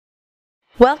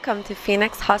Welcome to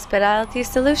Phoenix Hospitality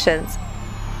Solutions.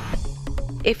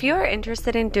 If you are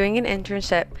interested in doing an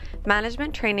internship,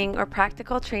 management training, or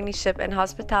practical traineeship in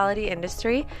hospitality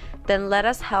industry, then let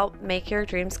us help make your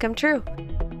dreams come true.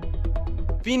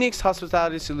 Phoenix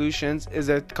Hospitality Solutions is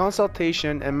a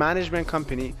consultation and management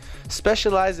company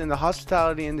specialized in the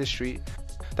hospitality industry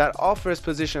that offers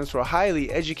positions for highly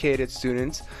educated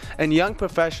students and young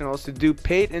professionals to do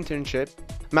paid internship,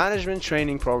 management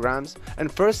training programs,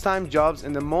 and first-time jobs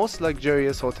in the most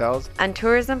luxurious hotels And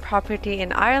tourism property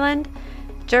in Ireland,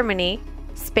 Germany,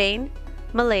 Spain,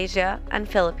 Malaysia, and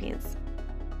Philippines.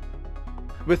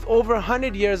 With over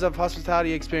 100 years of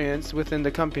hospitality experience within the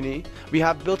company, we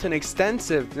have built an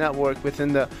extensive network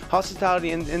within the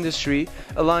hospitality industry,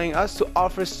 allowing us to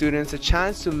offer students a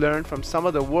chance to learn from some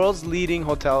of the world's leading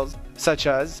hotels such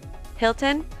as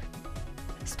Hilton,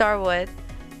 Starwood,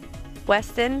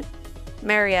 Westin,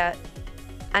 Marriott,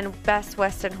 and Best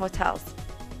Western Hotels.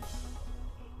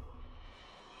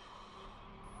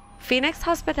 Phoenix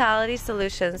Hospitality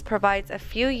Solutions provides a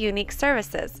few unique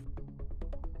services.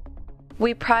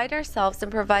 We pride ourselves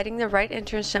in providing the right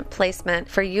internship placement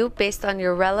for you based on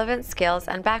your relevant skills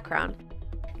and background.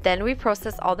 Then we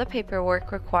process all the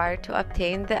paperwork required to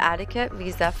obtain the adequate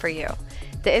visa for you.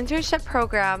 The internship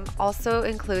program also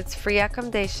includes free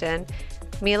accommodation,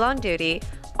 meal on duty,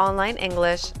 online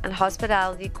English, and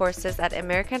hospitality courses at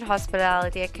American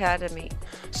Hospitality Academy.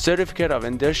 Certificate of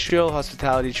Industrial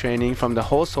Hospitality Training from the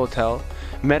host hotel,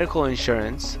 medical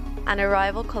insurance, and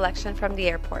arrival collection from the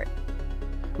airport.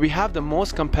 We have the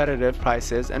most competitive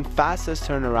prices and fastest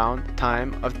turnaround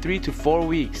time of 3 to 4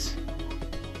 weeks.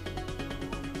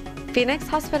 Phoenix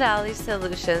Hospitality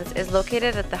Solutions is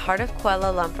located at the heart of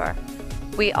Kuala Lumpur.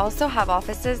 We also have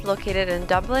offices located in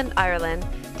Dublin, Ireland,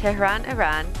 Tehran,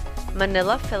 Iran,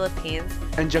 Manila, Philippines,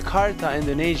 and Jakarta,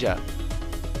 Indonesia.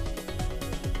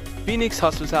 Phoenix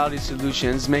Hospitality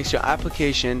Solutions makes your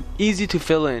application easy to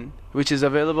fill in, which is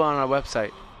available on our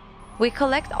website. We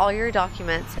collect all your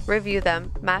documents, review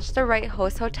them, match the right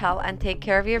host hotel, and take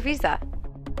care of your visa.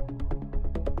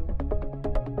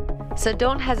 So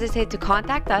don't hesitate to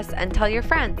contact us and tell your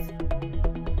friends.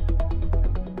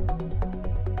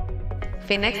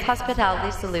 Phoenix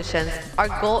Hospitality Solutions, our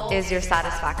goal is your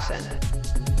satisfaction.